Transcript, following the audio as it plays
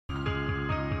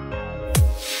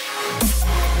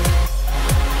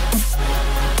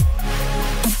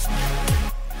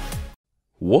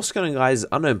What's going on, guys?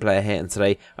 Unknown Player here, and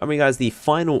today I'm bringing you guys the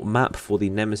final map for the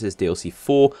Nemesis DLC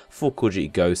 4 for Call of Duty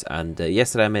Ghosts. And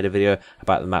yesterday I made a video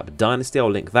about the map Dynasty. I'll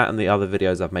link that and the other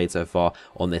videos I've made so far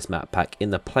on this map pack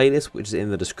in the playlist, which is in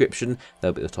the description.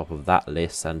 They'll be at the top of that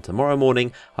list. And tomorrow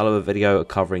morning I'll have a video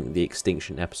covering the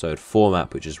Extinction Episode 4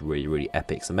 map, which is really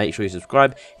epic. So make sure you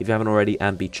subscribe if you haven't already,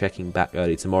 and be checking back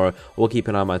early tomorrow, or keep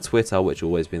an eye on my Twitter, which will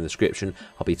always be in the description.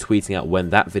 I'll be tweeting out when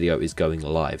that video is going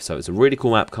live. So it's a really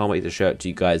cool map. Can't wait to show it to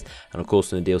you guys. And of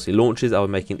course, when the DLC launches, I'll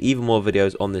be making even more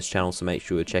videos on this channel, so make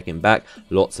sure you're checking back.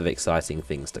 Lots of exciting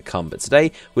things to come. But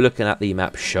today we're looking at the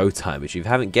map Showtime, which, if you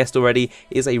haven't guessed already,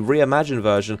 is a reimagined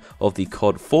version of the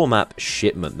COD 4 map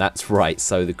Shipment. That's right,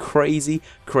 so the crazy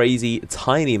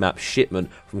tiny map Shipment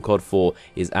from COD 4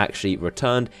 is actually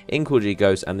returned in Call of Duty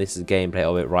Ghosts, and this is gameplay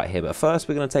of it right here. But first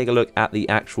we're going to take a look at the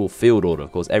actual field order.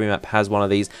 Of course, every map has one of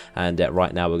these, and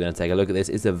right now we're going to take a look at this.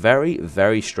 It's a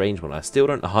very strange one. I still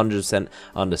don't 100%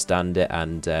 understand it,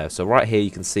 and so right here you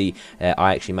can see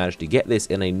I actually managed to get this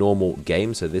in a normal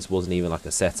game, so this wasn't even like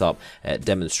a setup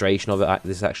demonstration of it.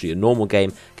 This is actually a normal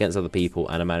game against other people,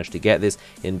 and I managed to get this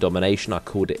in domination. I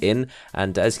called it in,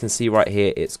 and as you can see right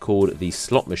here, it's called the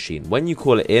slot machine. When you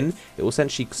call it in, it will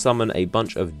essentially summon a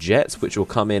bunch of jets which will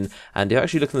come in, and if you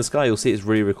actually look in the sky, you'll see it's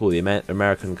really cool. The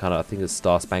American kind of, I think it's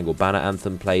Star Spangled Banner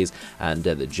anthem plays, and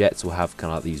the jets will have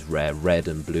kind of these rare red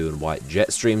and blue and white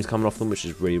jet streams coming off them, which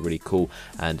is really cool.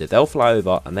 And they'll fly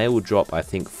over and they will drop, I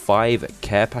think, 5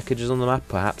 care packages on the map,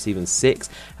 perhaps even 6,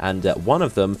 and one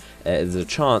of them, there's a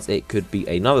chance it could be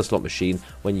another slot machine.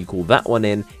 When you call that one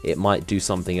in, it might do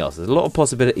something else. There's a lot of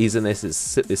possibilities in this. It's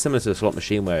similar to a slot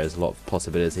machine where there's a lot of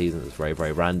possibilities and it's very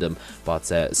random,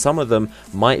 but some of them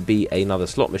might be another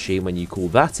slot machine. When you call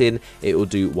that in, it will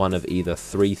do one of either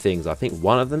 3 things. I think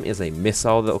one of them is a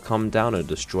missile that will come down and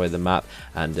destroy the map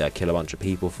and kill a bunch of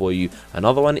people for you.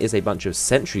 Another one is a bunch of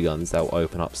sentry guns that will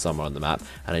open up somewhere on the map,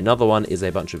 and another one is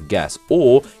a bunch of gas,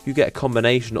 or you get a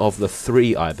combination of the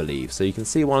 3, I believe. So you can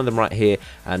see one of them right here,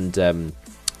 and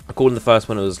according to the first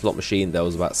one, it was a slot machine. There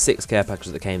was about 6 care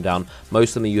packages that came down.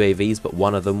 Most of them are UAVs, but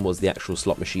one of them was the actual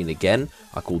slot machine again.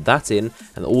 I called that in,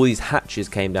 and all these hatches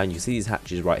came down. You can see these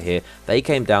hatches right here. They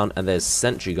came down, and there's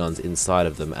sentry guns inside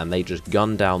of them, and they just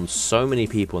gunned down so many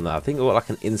people in there. I think it got like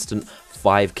an instant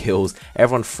 5 kills.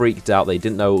 Everyone freaked out. They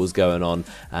didn't know what was going on,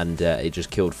 and it just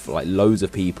killed like loads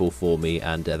of people for me,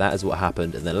 and that is what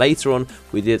happened. And then later on,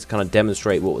 we did kind of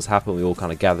demonstrate what was happening. We all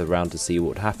kind of gathered around to see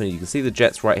what happened. You can see the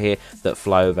jets right here that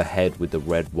fly overhead with the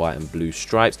red, white, and blue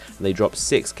stripes, and they dropped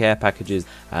 6 care packages,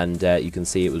 and you can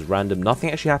see it was random.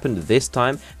 Nothing actually happened this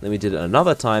time. Then we did it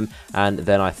another time, and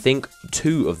then I think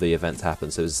 2 of the events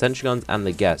happened. So it was the sentry guns and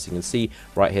the gas. You can see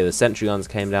right here the sentry guns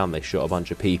came down. They shot a bunch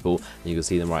of people, and you can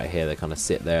see them right here. They kind of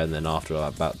sit there, and then after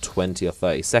about 20 or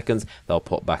 30 seconds they'll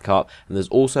pop back up. And there's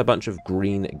also a bunch of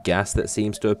green gas that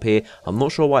seems to appear. I'm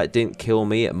not sure why it didn't kill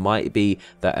me. It might be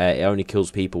that it only kills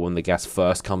people when the gas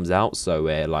first comes out, so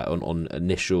like on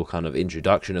initial kind of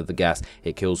introduction of the gas,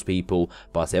 it kills people,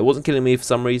 but it wasn't killing me for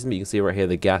some reason. But you can see right here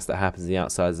the gas that happens on the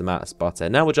outside of the maps. But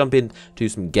now we'll jump into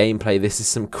some gameplay. This is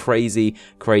some crazy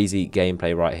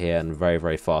gameplay right here, and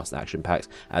very fast action packs,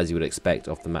 as you would expect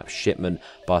off the map Shipment.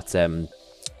 But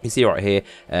you see right here,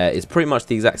 it's pretty much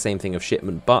the exact same thing of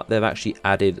Shipment, but they've actually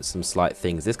added some slight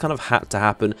things. This kind of had to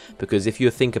happen, because if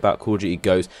you think about Call of Duty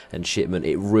Ghosts and Shipment,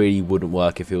 it really wouldn't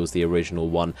work if it was the original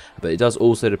one. But it does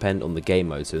also depend on the game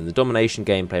mode. So in the domination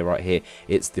gameplay right here,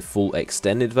 it's the full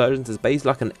extended version. There's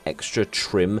basically like an extra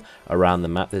trim around the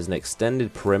map. There's an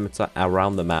extended perimeter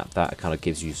around the map that kind of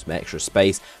gives you some extra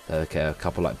space, like a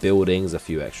couple like buildings, a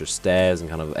few extra stairs, and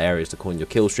kind of areas to coin your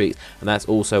kill streaks. And that's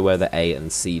also where the A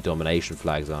and C domination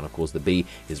flags are. And of course the B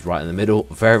is right in the middle.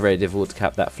 Very difficult to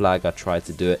cap that flag. I tried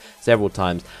to do it several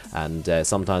times, and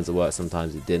sometimes it worked,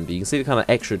 sometimes it didn't. But you can see the kind of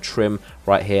extra trim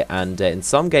right here, and in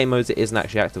some game modes it isn't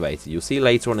actually activated. You'll see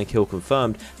later on in Kill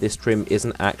Confirmed, this trim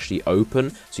isn't actually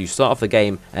open. So you start off the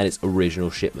game and it's original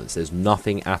Shipments. There's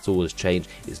nothing at all has changed.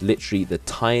 It's literally the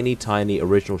tiny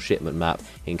original Shipment map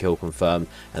in Kill Confirmed.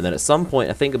 And then at some point,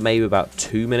 I think maybe about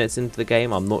 2 minutes into the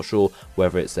game, I'm not sure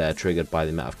whether it's triggered by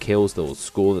the amount of kills, the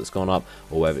score that's gone up,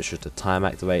 or whether it's just a time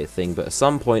activated thing, but at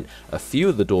some point a few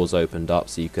of the doors opened up,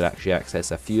 so you could actually access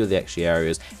a few of the extra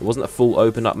areas. It wasn't a full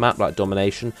open up map like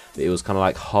domination, but it was kind of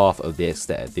like half of the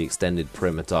extended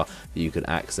perimeter that you can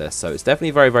access. So it's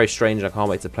definitely very strange, and I can't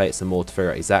wait to play it some more to figure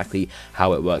out exactly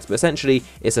how it works. But essentially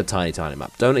it's a tiny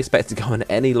map. Don't expect to go on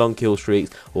any long kill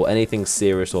streaks or anything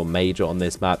serious or major on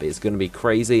this map. It's going to be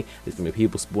crazy. There's going to be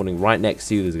people spawning right next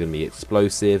to you. There's going to be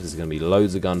explosives. There's going to be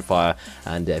loads of gunfire.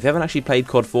 And if you haven't actually played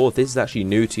COD 4, if this is actually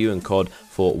new to you and COD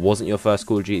 4 wasn't your first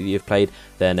Call of Duty that you've played,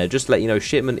 then just to let you know,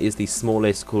 Shipment is the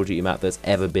smallest Call of Duty map that's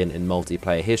ever been in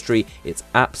multiplayer history. It's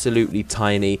absolutely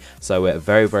tiny, so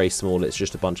very, very small. It's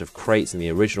just a bunch of crates, and the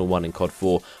original one in COD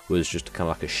 4 was just kind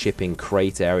of like a shipping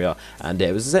crate area, and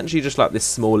it was essentially just like this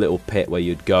small little pit where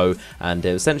you'd go, and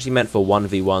it was essentially meant for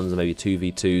 1v1s and maybe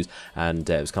 2v2s, and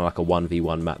it was kind of like a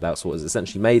 1v1 map. That's what it was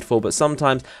essentially made for. But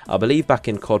sometimes, I believe back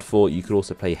in COD 4, you could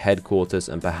also play Headquarters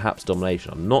and perhaps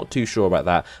Domination. I'm not too sure about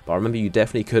that, but I remember you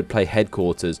definitely could play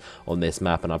Headquarters on this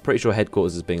map, and I'm pretty sure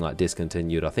Headquarters is being like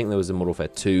discontinued. I think there was in Modern Warfare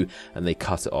 2 and they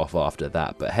cut it off after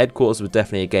that, but Headquarters was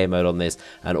definitely a game mode on this,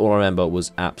 and all I remember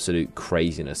was absolute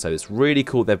craziness. So it's really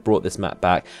cool they've brought this map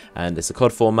back, and it's a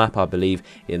COD 4 map, I believe,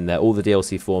 in all the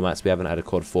DLC formats. We haven't had a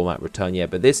COD 4 map return yet,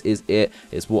 but this is it.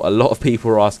 It's what a lot of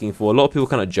people are asking for. A lot of people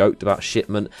kind of joked about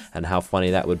Shipment and how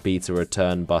funny that would be to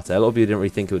return, but a lot of people didn't really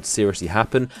think it would seriously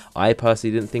happen. I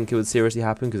personally didn't think it would seriously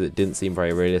happen because it didn't seem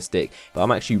very realistic, but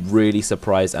I'm actually really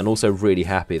surprised and also really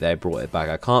happy they brought it back.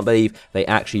 I can't believe they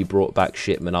actually brought back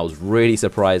Shipment. I was really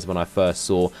surprised when I first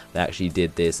saw they actually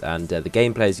did this, and the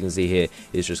gameplay, as you can see here,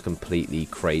 is just completely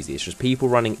crazy. It's just people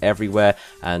running everywhere,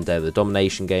 and the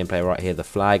domination gameplay right here, the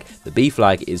flag, the B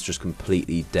flag is just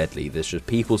completely deadly. There's just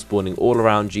people spawning all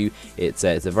around you. It's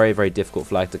a very, very difficult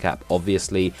flag to cap,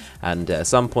 obviously, and at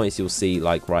some points you'll see,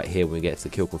 like right here when we get to the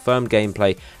kill confirmed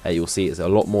gameplay, you'll see it's a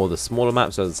lot more the smaller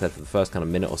map. So as I said, for the first kind of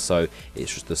minute or so,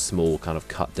 it's just a small kind of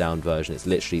cut down version. It's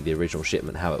literally the original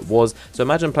Shipment how it was. So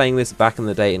imagine playing this back in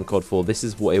the day in COD 4. This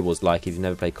is what it was like if you've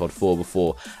never played COD 4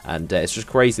 before, and it's just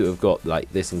crazy that we've got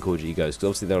like this in Call of Duty Ghosts, because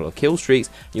obviously there are a lot of kill streaks.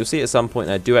 You'll see at some point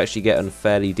I do actually get on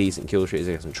fairly decent kill streaks.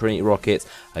 I get some Trinity rockets,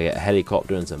 I get a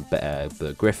helicopter and some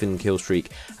the Griffin kill streak,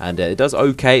 and it does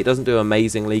okay. It doesn't do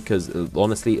amazingly because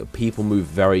honestly people move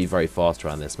very, very fast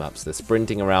around this map, so they're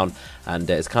sprinting around, and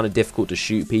it's kind of difficult to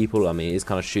shoot people. I mean, it's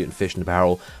kind of shooting fish in a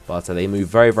barrel, but they move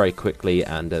very, very quickly,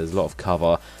 and there's a lot of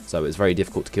cover, so it's very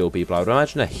difficult to kill people. I would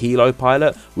imagine a helo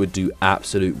pilot would do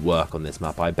absolute work on this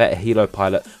map. I bet a helo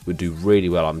pilot would do really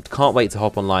well. I can't wait to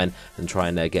hop online and try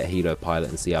and get a helo pilot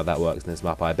and see how that works in this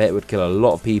map. I bet it would kill a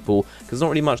lot of people because there's not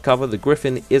really much cover. The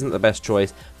Griffin isn't the best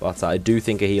choice, but I do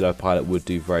think a helo pilot would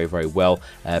do very, very well.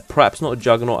 Perhaps not a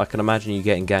Juggernaut. I can imagine you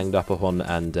getting ganged up upon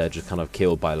and just kind of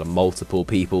killed by multiple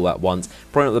people at once.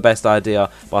 Probably not the best idea,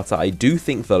 but I do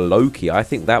think the Loki, I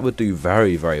think that would do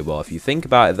very, very well. If you think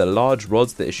about it, the large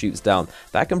rods that it shoots down,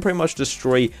 that can pretty much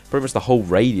destroy pretty much the whole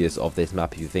radius of this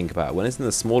map if you think about it. When it's in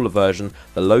the smaller version,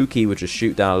 the Loki would just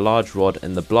shoot down a large rod,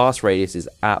 and the blast radius is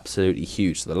absolutely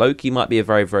huge. So the Loki might be a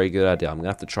very, very good idea. I'm going to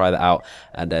have to try that out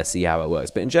and see how it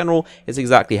works. But in general, it's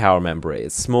exactly how I remember it.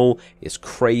 It's small, it's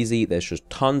crazy, there's just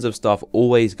tons of stuff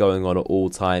always going on at all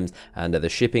times, and the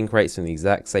shipping crates in the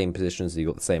exact same positions, so you've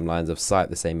got the same lines of sight,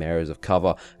 the same areas of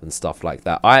cover and stuff like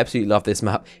that. I absolutely love this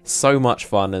map. It's so much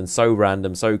fun and so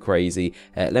random, so crazy.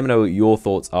 Let me know what your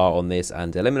thoughts are on this,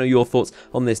 and let me know your thoughts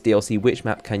on this DLC. Which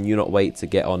map can you not wait to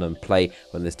get on and play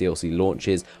when this DLC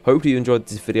launches? Hopefully you enjoyed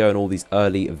this video and all these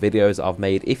early videos I've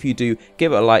made. If you do,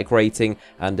 give it a like rating,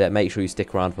 and make sure you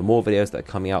stick around for more videos that are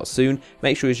coming out soon.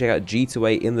 Make sure you check out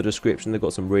G2A in the description. They've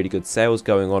got some really good sales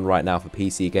going on right now for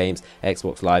PC games,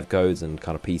 Xbox Live codes, and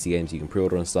kind of PC games you can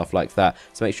pre-order and stuff like that.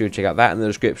 So make sure you check out that in the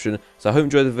description. So I hope you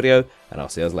enjoyed the video, and I'll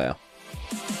see you guys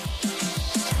later.